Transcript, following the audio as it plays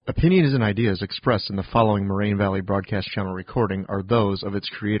opinions and ideas expressed in the following Moraine Valley Broadcast Channel recording are those of its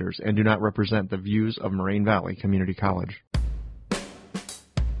creators and do not represent the views of Moraine Valley Community College.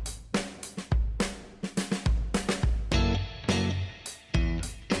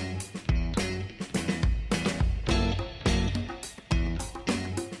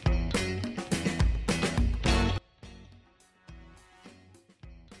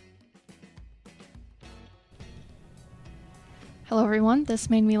 Hello everyone, This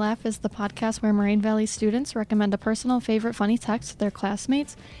Made Me Laugh is the podcast where Moraine Valley students recommend a personal favorite funny text to their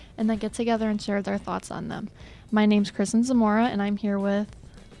classmates and then get together and share their thoughts on them. My name's Kristen Zamora and I'm here with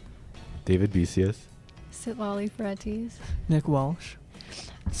David Besius, Sitlali Ferretis, Nick Walsh.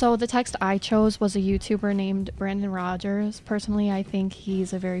 So the text I chose was a YouTuber named Brandon Rogers. Personally, I think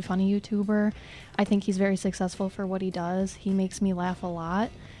he's a very funny YouTuber. I think he's very successful for what he does. He makes me laugh a lot.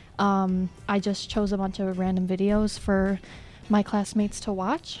 I just chose a bunch of random videos for my classmates to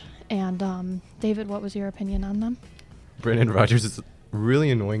watch. And David, what was your opinion on them? Brandon Rogers is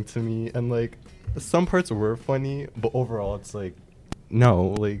really annoying to me, and like some parts were funny, but overall it's like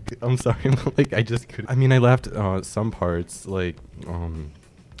no, like I'm sorry, but like I just couldn't. I mean, I laughed some parts, like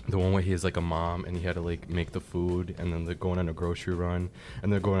the one where he has like a mom and he had to like make the food, and then they're going on a grocery run,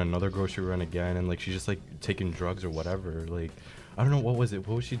 and they're going on another grocery run again, and like she's just like taking drugs or whatever. Like I don't know, what was it?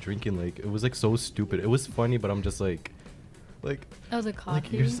 What was she drinking? Like it was like so stupid. It was funny, but I'm just like that was a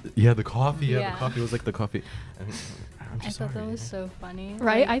coffee. Like the coffee. Yeah, the coffee was like the coffee. I thought that was so funny.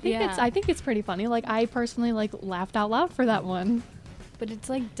 Right? Like, I think it's pretty funny. Like I personally like laughed out loud for that one. But it's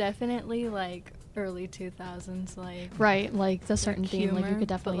like definitely like early 2000s, like right, like the certain like theme, humor, like you could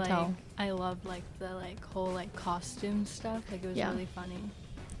definitely but, tell. Like, I love like the like whole like costume stuff. Like it was really funny.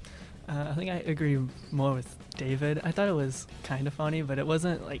 I think I agree more with David. I thought it was kind of funny, but it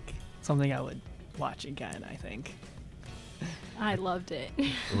wasn't like something I would watch again, I think. I loved it. It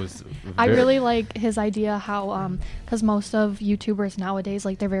was. I really like his idea how, because most of YouTubers nowadays,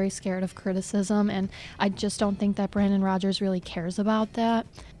 like they're very scared of criticism, and I just don't think that Brandon Rogers really cares about that.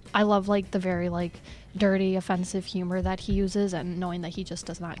 I love like the very like dirty, offensive humor that he uses, and knowing that he just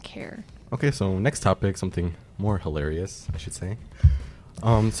does not care. Okay, so next topic, something more hilarious, I should say.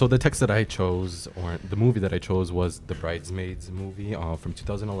 So the text that I chose, or the movie that I chose, was the Bridesmaids movie from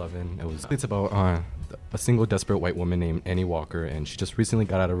 2011. It's about a single desperate white woman named Annie Walker, and she just recently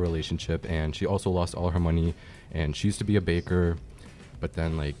got out of a relationship, and she also lost all her money, and she used to be a baker, but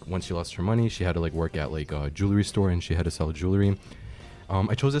then like once she lost her money, she had to like work at like a jewelry store, and she had to sell jewelry.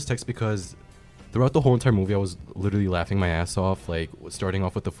 I chose this text because throughout the whole entire movie, I was literally laughing my ass off, like starting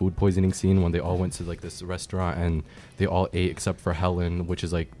off with the food poisoning scene when they all went to like this restaurant and they all ate except for Helen, which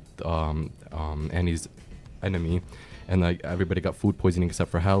is like Annie's enemy, and like everybody got food poisoning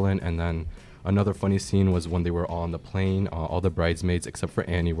except for Helen. And then another funny scene was when they were all on the plane, all the bridesmaids except for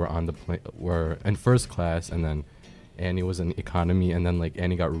Annie were on the were in first class, and then Annie was in economy, and then like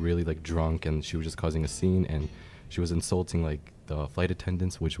Annie got really like drunk and she was just causing a scene, and she was insulting like the flight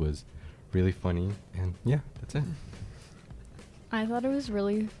attendants, which was really funny. And yeah, that's it. I thought it was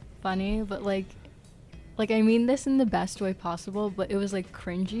really funny, but like I mean this in the best way possible, but it was like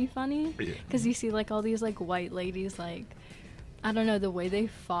cringy funny, because you see like all these like white ladies, like I don't know, the way they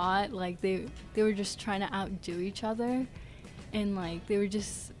fought, like they were just trying to outdo each other, and like they were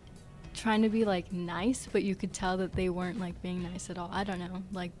just trying to be like nice, but you could tell that they weren't like being nice at all. I don't know,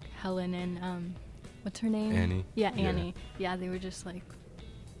 like Helen and what's her name? Annie. Yeah, Annie. Yeah, they were just like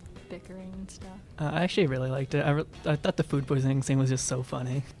bickering and stuff. I actually really liked it. I thought the food poisoning scene was just so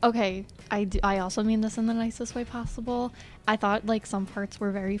funny. Okay, I also mean this in the nicest way possible. I thought like some parts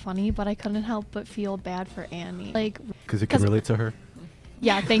were very funny, but I couldn't help but feel bad for Annie. Like, because you can relate to her.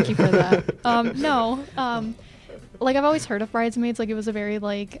 Yeah, thank you for that. Like I've always heard of Bridesmaids, like it was a very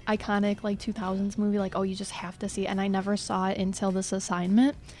like iconic like 2000s movie, like oh you just have to see it, and I never saw it until this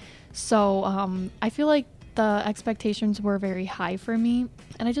assignment. So I feel like the expectations were very high for me,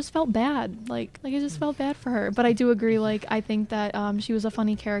 and I just felt bad. Like I just felt bad for her. But I do agree, like I think that she was a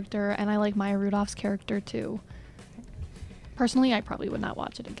funny character, and I like Maya Rudolph's character too. Personally, I probably would not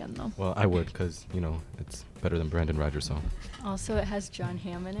watch it again though. Well, I would, because you know it's better than Brandon Rogers. So also it has John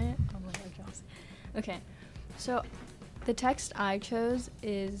Hamm in it. Oh my god, Joss. Okay, so the text I chose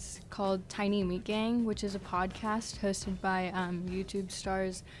is called Tiny Meat Gang, which is a podcast hosted by YouTube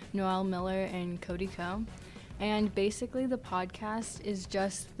stars Noel Miller and Cody Ko. And basically the podcast is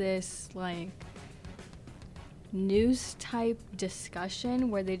just this like news type discussion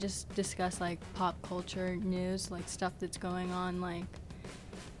where they just discuss like pop culture news, like stuff that's going on like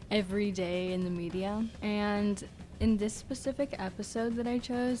every day in the media. And in this specific episode that I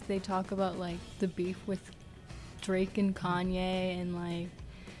chose, they talk about like the beef with Drake and Kanye, and like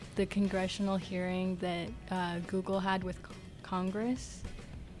the congressional hearing that Google had with Congress.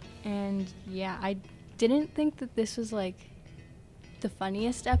 And yeah, I didn't think that this was like the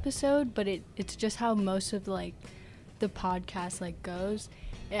funniest episode, but it's just how most of like the podcast like goes.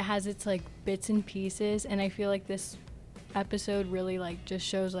 It has its like bits and pieces, and I feel like this episode really like just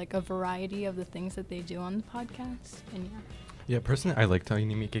shows like a variety of the things that they do on the podcast. And Yeah, personally, I like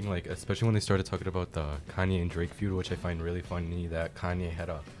Tiny making, like, especially when they started talking about the Kanye and Drake feud, which I find really funny, that Kanye had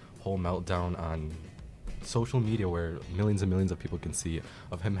a whole meltdown on social media where millions and millions of people can see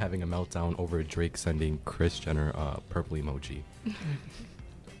of him having a meltdown over Drake sending Kris Jenner a purple emoji.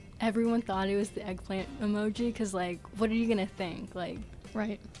 everyone thought it was the eggplant emoji, because like, what are you gonna think? Like,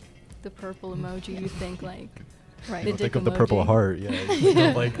 Right. the purple emoji, you think like Right. the Think dick of the purple emoji. heart, yeah.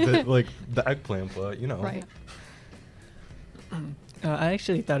 Think of, like the eggplant, but you know. Right. I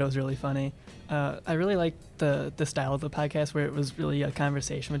actually thought it was really funny. I really liked the style of the podcast where it was really a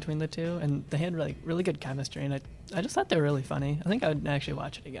conversation between the two, and they had really good chemistry, and I just thought they were really funny. I think I would actually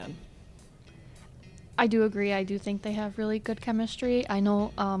watch it again. I do agree. I do think they have really good chemistry. I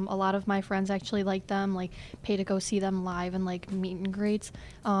know a lot of my friends actually like them, like pay to go see them live and like meet and greets.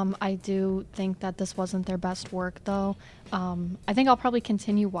 I do think that this wasn't their best work though. I think I'll probably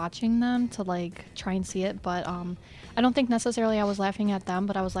continue watching them to like try and see it, but I don't think necessarily I was laughing at them,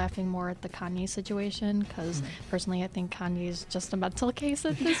 but I was laughing more at the Kanye situation because personally I think Kanye is just a mental case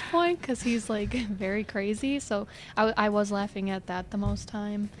at this point because he's like very crazy. So I was laughing at that the most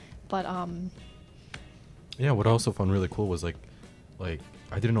time, but Yeah, what I also found really cool was like I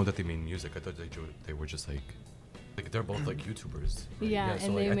didn't know that they made music. I thought they were just like they're both like YouTubers. Right? Yeah, so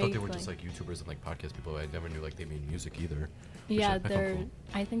and like, they I thought make, they were just like- like YouTubers and like podcast people. I never knew like they made music either. which Yeah, I found cool.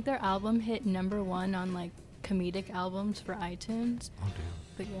 I think their album hit #1 on like comedic albums for iTunes. Oh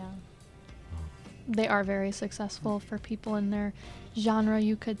damn. But yeah. they are very successful for people in their genre,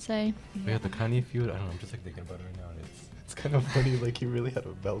 you could say. But yeah, the Kanye feud. I don't know. I'm just like thinking about it right now. And it's kind of funny. Like he really had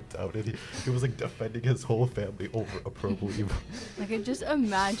a meltdown, and he was like defending his whole family over a purple emoji. Like, I just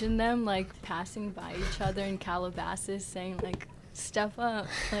imagine them like passing by each other in Calabasas saying like, "Step up."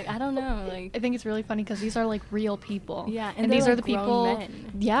 Like, I don't know. Like, I think it's really funny because these are like real people. Yeah, and and they're, these are like, the grown people.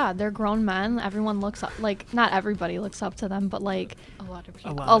 men. Yeah, they're grown men. Everyone looks up. Like, not everybody looks up to them, but like a lot of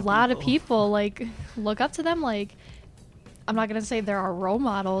people. lot a of lot of people. people like look up to them. Like, I'm not gonna say there are role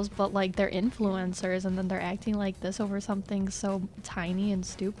models, but like they're influencers, and then they're acting like this over something so tiny and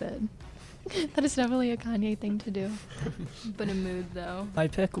stupid. That is definitely a Kanye thing to do. But a mood though. My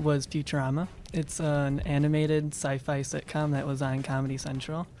pick was Futurama. It's an animated sci-fi sitcom that was on Comedy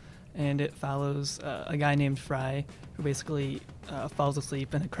Central, and it follows a guy named Fry who basically falls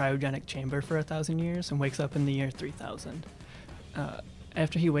asleep in a cryogenic chamber for 1,000 years and wakes up in the year 3000.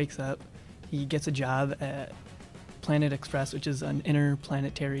 After he wakes up, he gets a job at Planet Express, which is an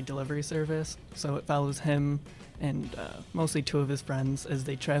interplanetary delivery service. So it follows him and mostly 2 of his friends as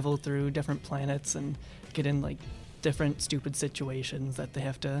they travel through different planets and get in like different stupid situations that they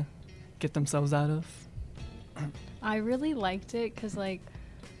have to get themselves out of. I really liked it because like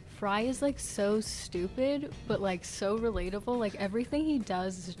Fry is like so stupid but like so relatable. Like everything he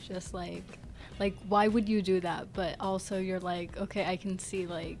does is just like why would you do that? But also you're like, okay, I can see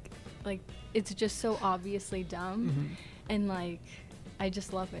like it's just so obviously dumb. And like I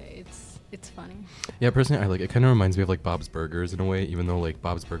just love it. It's funny. Yeah, personally, I like it. Kind of reminds me of like Bob's Burgers in a way, even though like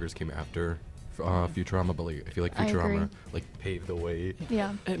Bob's Burgers came after Futurama, but like I feel like I agree. Futurama like paved the way.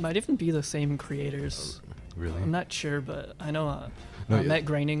 Yeah. It might even be the same creators. Really? I'm not sure, but I know No, yeah. Matt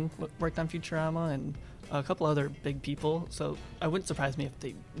Groening worked on Futurama and a couple other big people, so I wouldn't surprise me if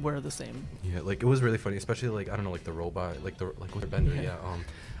they were the same. Yeah, like it was really funny, especially like I don't know, like the robot, like with Bender. Yeah.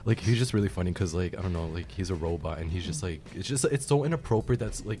 Like he's just really funny because like I don't know, like he's a robot and he's just like it's so inappropriate.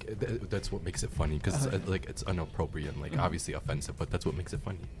 That's like that's what makes it funny because like it's inappropriate and like obviously offensive, but that's what makes it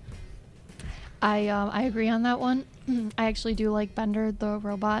funny. I agree on that one. I actually do like Bender the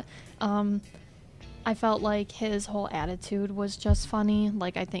robot. I felt like his whole attitude was just funny.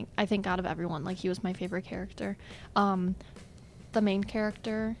 Like I think out of everyone, like he was my favorite character. The main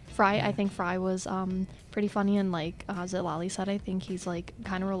character, Fry, I think Fry was pretty funny, and like Zilali said, I think he's like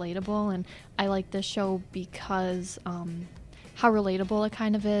kind of relatable, and I like this show because how relatable it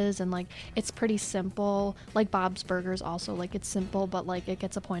kind of is, and like it's pretty simple. Like Bob's Burgers also, like it's simple, but like it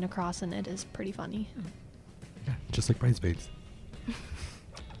gets a point across, and it is pretty funny. Yeah, just like Bridesmaids.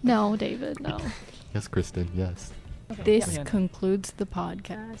 No, David, no. Yes, Kristen. Yes. This Yeah. concludes the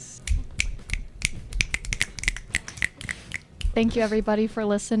podcast. Thank you, everybody, for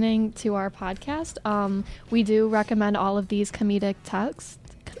listening to our podcast. We do recommend all of these comedic texts,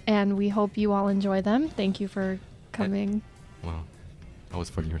 and we hope you all enjoy them. Thank you for coming. Wow. I was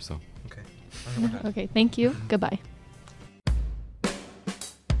funny or so. Okay. Okay, thank you. Goodbye.